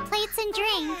bring us plates and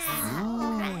drinks.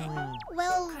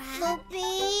 Well,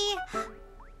 Loopy,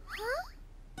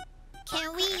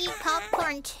 can we eat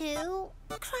popcorn too?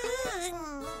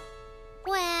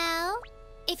 Well,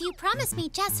 if you promise me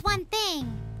just one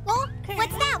thing. Oh,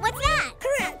 what's that? What's that?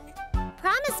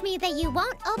 Promise me that you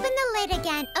won't open the lid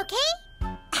again, okay?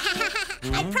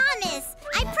 I promise!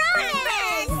 I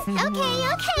promise! Okay.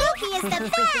 Loopy is the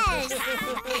best!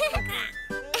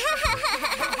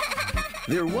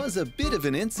 There was a bit of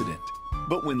an incident,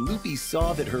 but when Loopy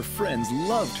saw that her friends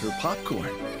loved her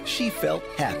popcorn, she felt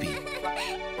happy.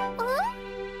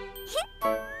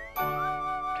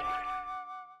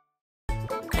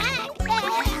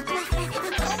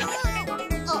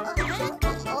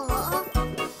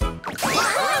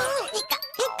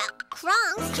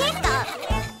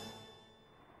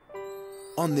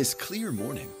 On this clear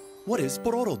morning, what is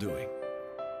Pororo doing?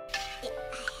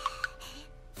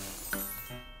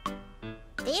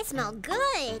 They smell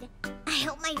good. I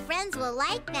hope my friends will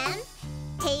like them.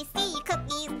 Tasty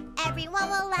cookies, everyone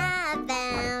will love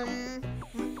them.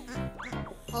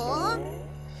 Oh?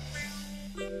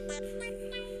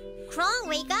 Crong,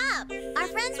 wake up! Our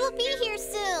friends will be here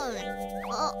soon.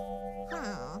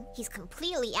 Oh, he's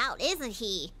completely out, isn't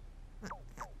he?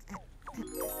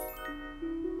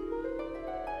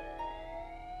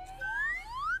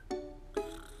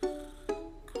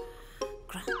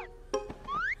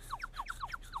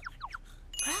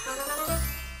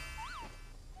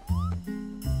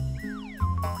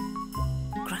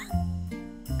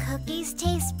 Cookies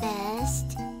taste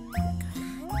best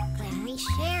when we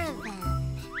share them.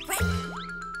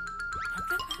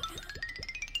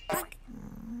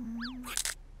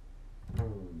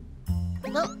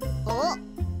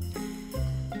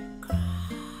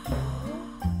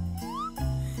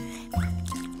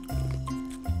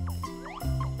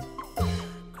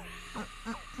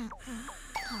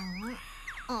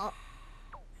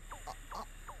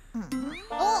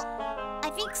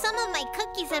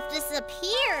 cookies have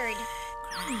disappeared.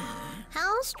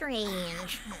 How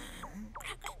strange.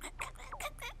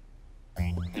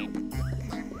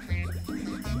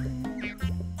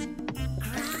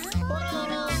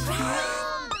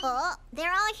 Oh,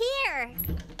 they're all here.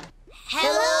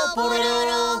 Hello,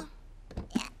 Pororo.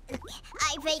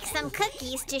 I baked some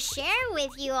cookies to share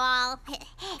with you all.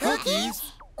 Cookies?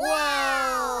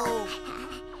 Whoa!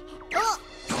 Oh,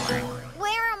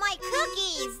 where are my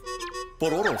cookies?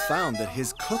 Pororo found that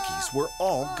his cookies were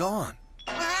all gone.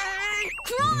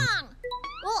 Crong!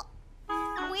 Oh,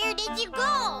 where did you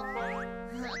go?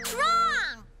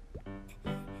 Crong!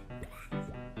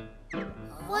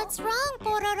 What's wrong,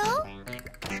 Pororo?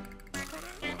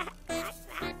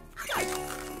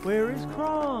 Where is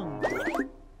Crong?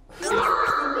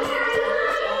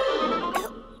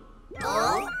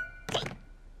 Oh?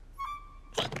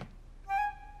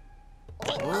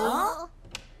 Oh?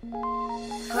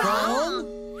 Crong?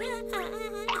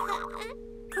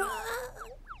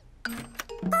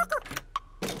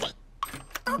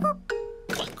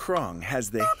 Crong has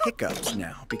the hiccups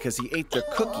now because he ate the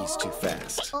cookies too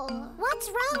fast. What's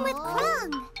wrong with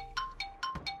Crong?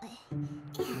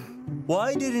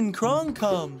 Why didn't Crong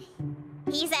come?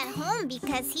 He's at home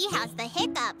because he has the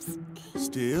hiccups.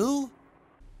 Still?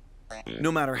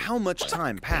 No matter how much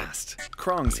time passed,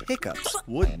 Crong's hiccups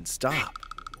wouldn't stop.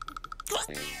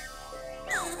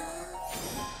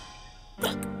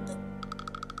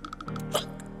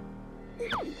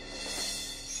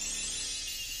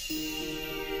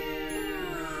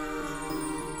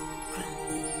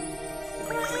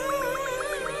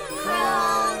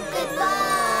 Crong,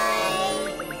 goodbye.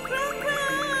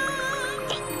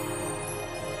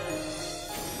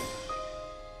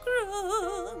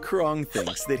 Crong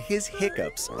thinks that his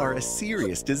hiccups are a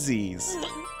serious disease.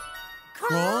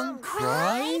 Crong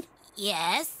cried?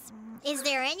 Yes? Is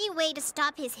there any way to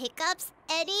stop his hiccups,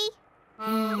 Eddy?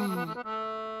 I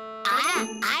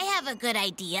have a good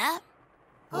idea.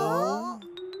 Oh?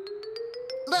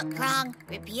 Look, Crong,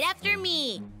 repeat after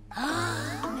me.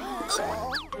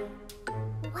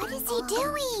 What is he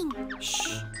doing?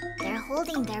 Shh, they're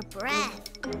holding their breath.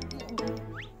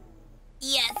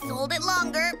 Yes, hold it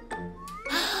longer.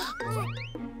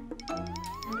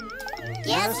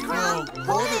 Yes, Crong,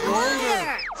 hold it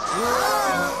longer.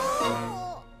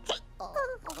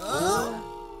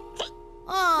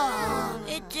 Oh,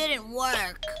 it didn't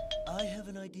work. I have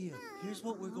an idea. Here's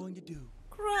what we're going to do.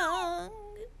 Crong.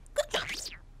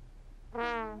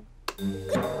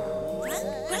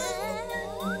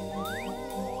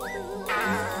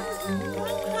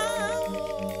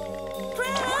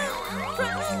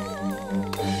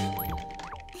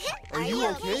 Are you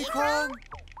okay, Crong?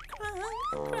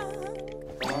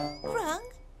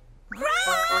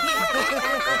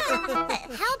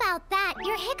 How about that?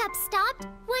 Your hiccups stopped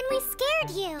when we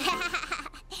scared you.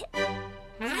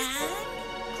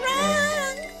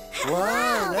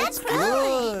 Wow, that's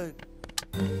good.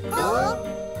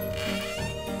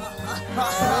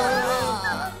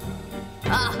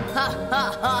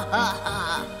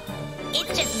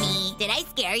 It's just me. Did I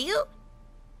scare you?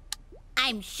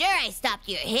 I'm sure I stopped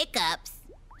your hiccups.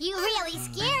 You really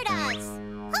scared us.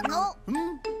 Oh,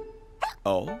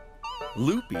 Oh,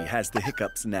 Loopy has the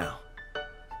hiccups now.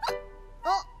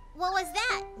 oh, what was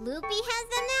that? Loopy has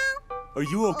them now? Are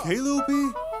you okay,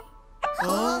 Loopy?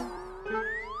 Huh?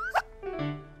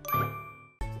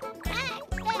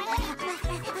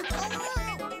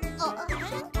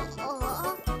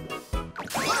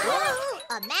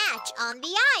 A match on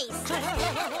the ice.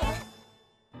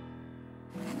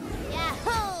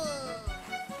 Yahoo!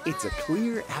 It's a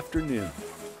clear afternoon.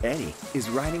 Eddy is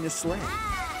riding a sled.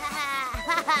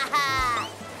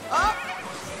 Oh!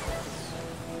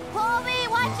 Poby,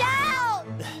 watch out!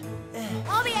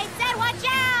 Poby, I said watch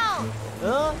out!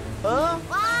 Huh? Ah!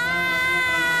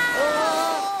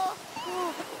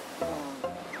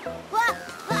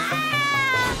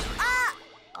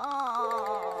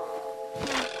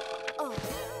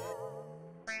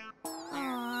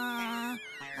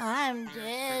 I'm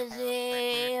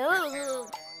dizzy.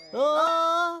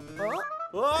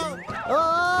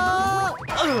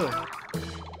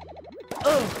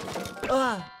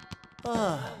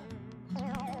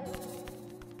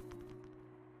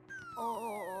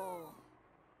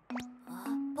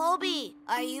 Poby,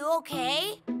 are you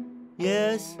okay?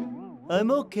 Yes,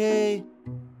 I'm okay.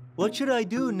 What should I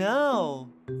do now?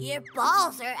 Your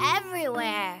balls are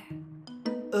everywhere.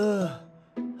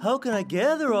 How can I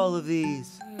gather all of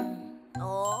these?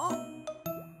 Oh?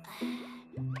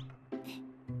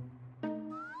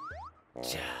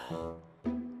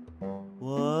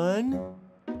 One,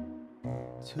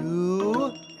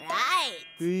 two, Right.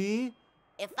 three.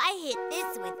 If I hit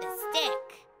this with a stick.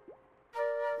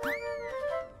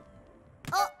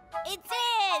 Oh, it's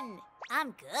in!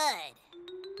 I'm good.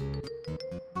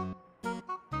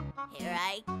 Here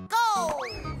I go!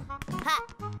 Ha!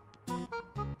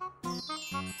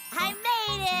 I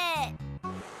made it!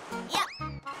 Yep.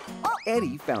 Oh.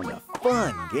 Eddy found a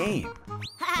fun game.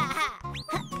 Ha!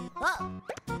 Oh.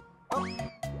 Oh.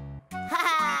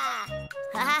 Ha!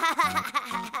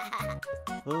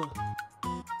 Oh.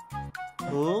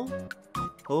 Oh.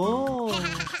 Oh.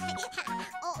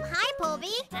 Oh, hi,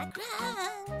 Poby.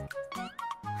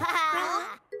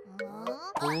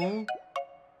 Oh.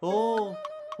 Oh.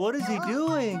 What is he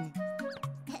doing?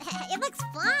 It looks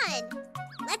fun.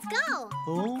 Let's go.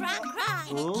 Oh.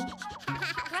 Oh.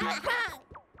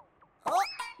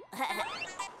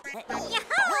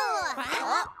 Yahoo!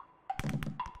 Wow!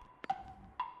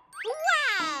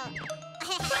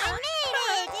 I made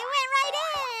it! It went right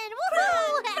in!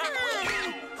 Woohoo!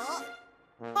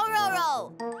 Pororo,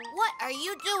 what are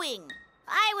you doing?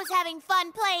 I was having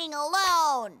fun playing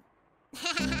alone.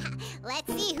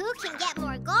 Let's see who can get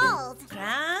more gold.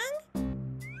 Crong?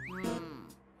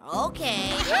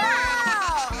 Okay.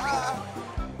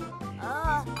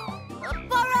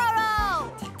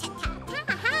 Pororo!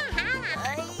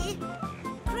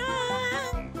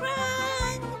 Crong!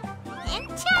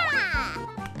 Encha!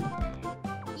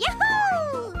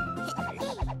 Yahoo!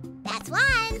 That's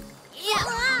one. Yeah.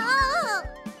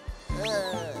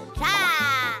 Cha!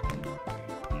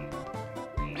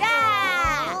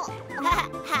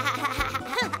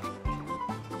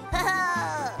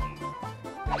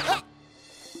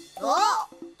 Oh!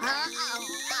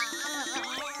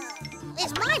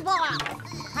 It's my ball.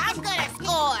 I'm gonna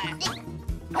score.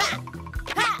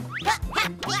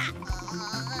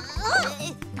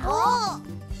 Oh!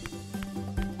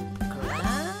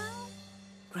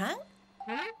 Crong?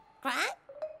 Crong?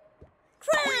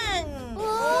 Crong! Oh!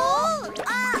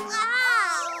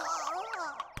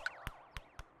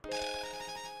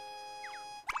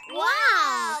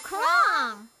 Wow,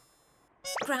 Crong!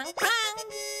 Crong, crong!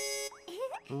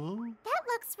 Oh. That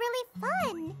looks really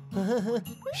fun.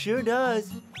 Sure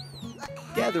does.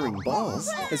 Gathering balls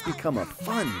has become a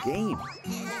fun game.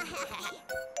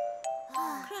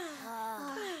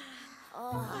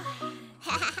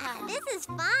 This is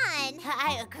fun.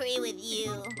 I agree with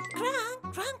you.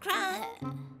 Crong, crong,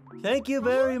 crong. Thank you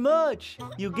very much.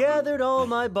 You gathered all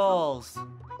my balls.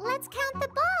 Let's count the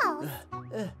balls.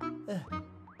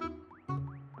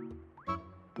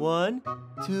 1,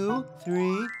 2,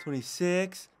 3,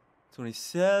 26,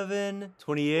 27,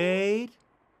 28.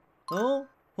 Oh,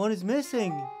 one is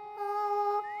missing.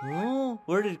 Oh,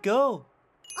 where did it go?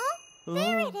 Oh,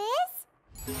 there it is.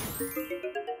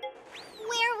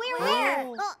 Where?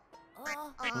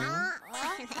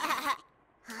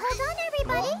 Hold on,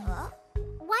 everybody.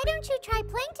 Why don't you try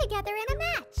playing together in a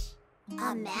match?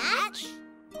 A match?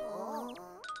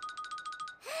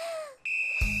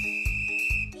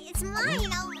 It's mine.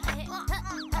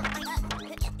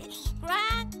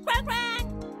 Crong, crong, crong.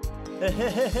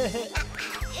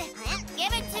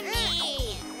 Give it to me.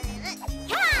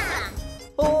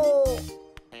 Oh.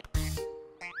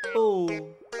 Oh.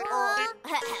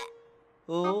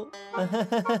 Oh.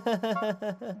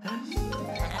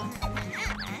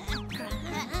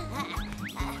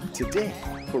 Today,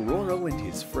 Pororo and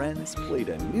his friends played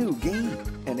a new game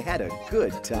and had a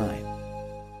good time.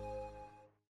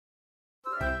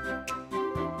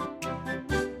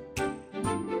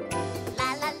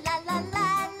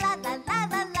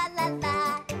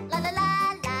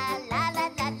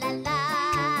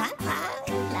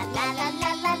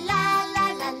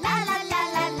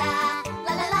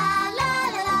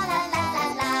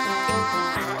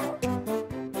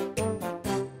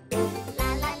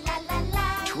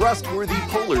 Trustworthy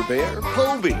polar bear,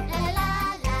 Poby.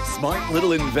 Smart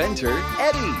little inventor,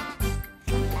 Eddy.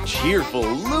 Cheerful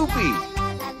Loopy.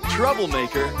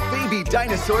 Troublemaker, baby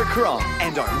dinosaur Crong.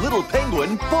 And our little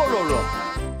penguin, Pororo.